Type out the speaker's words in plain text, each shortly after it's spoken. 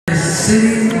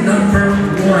City number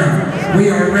 1. We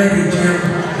are ready, Jim.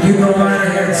 You go right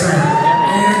ahead, sir.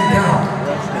 And go.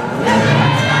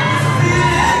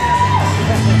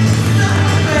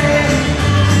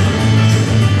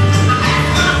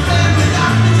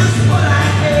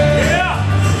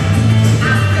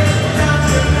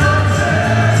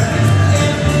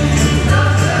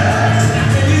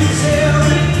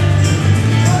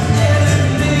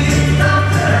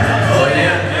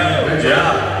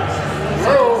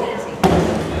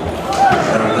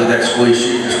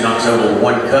 She just knocks over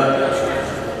 1 cup.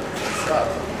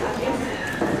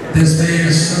 This man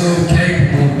is so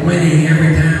capable of winning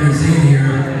every time he's in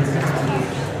here.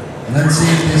 Let's see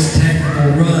if this technical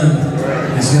run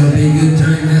is going to be a good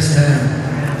time this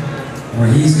time. Or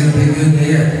he's going to be good to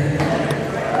hit.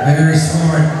 Very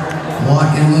smart.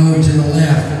 Lock and load to the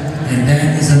left. And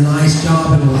that is a nice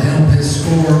job and will help his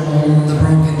score on the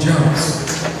broken jumps.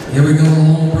 Here we go,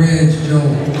 long bridge,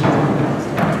 Joel.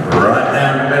 Right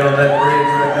down the middle of that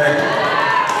bridge right there.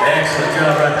 Excellent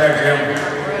job right there, Jim.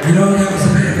 You know, that was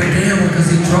a bit of a gamble because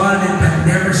he trotted it but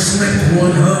never slipped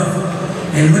 1 hoof.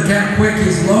 And look how quick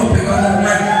he's loping all the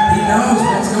way. He knows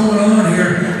what's going on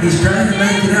here. He's trying to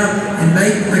make it up and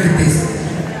look at this.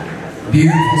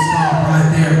 Beautiful stop right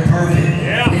there, perfect.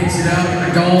 Picks it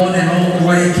up, going and all the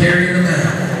way, carrying them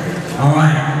out. All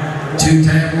right,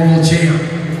 2-time world champ,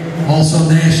 also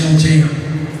national champ.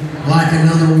 Like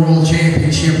another world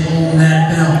championship on that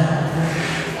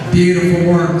belt.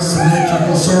 Beautiful work,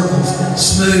 symmetrical circles,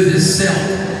 smooth as silk.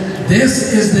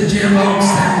 This is the Jim Ochs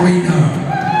that we know.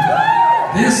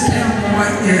 This cowboy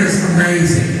is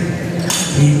amazing.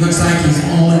 He looks like he's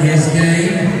on his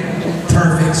game.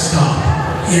 Perfect stop,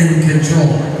 in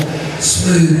control,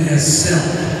 smooth as silk.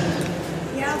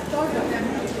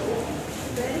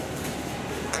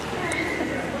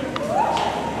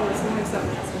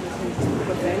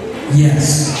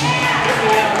 Yes.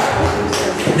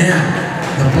 Now,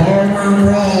 the ballroom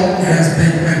brawl has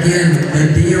been, again, the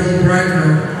deal breaker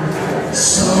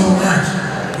so much.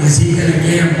 Is he going to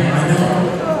gamble? I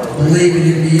don't believe it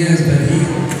if he is, but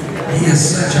he is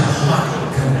such a hot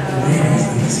man.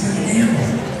 He's going to gamble.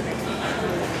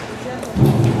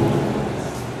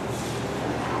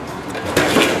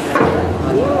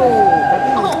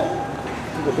 Oh!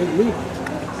 A big leap.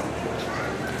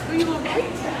 Are you all right?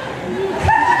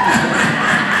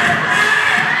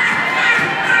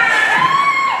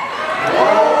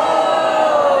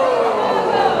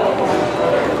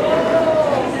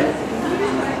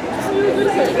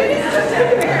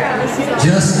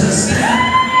 Just a step.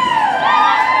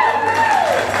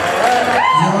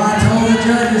 You know, I told the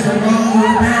judges the wrong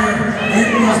was better. It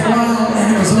was wrong, and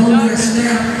it was only a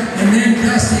step. And then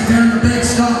Dusty turned the big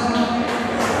stop.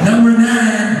 Number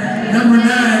 9, number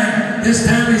 9. This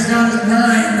time he's got it 9,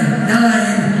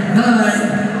 9,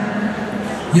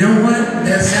 9. You know what?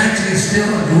 That's actually still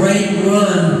a great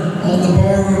run on the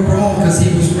ballroom brawl because he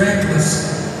was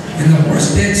reckless. And the horse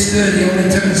did stood. He only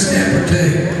took a step or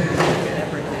 2.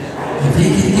 If he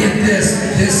can get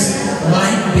this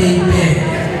might be big.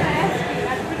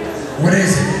 What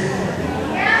is it?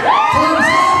 Thumbs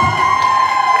up!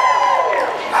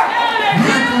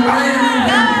 Michael Rader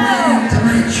waiting to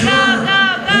make sure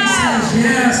he says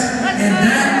yes, and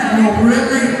that will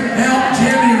really help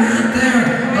Jimmy right there.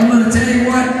 I'm going to tell you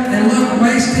what, and look,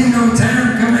 wasting no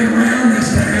time coming around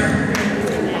this time.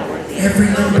 Every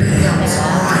little bit helps,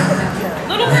 all right.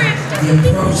 The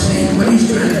approach, see, what he's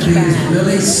trying to do is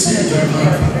really center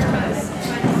up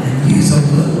and use a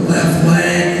little left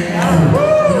leg. Oh,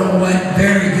 you know what?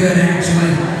 Very good,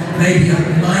 actually. Maybe a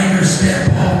minor step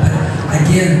off, but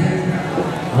again,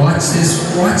 watch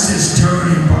this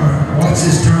turning part. Watch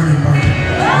this turning part.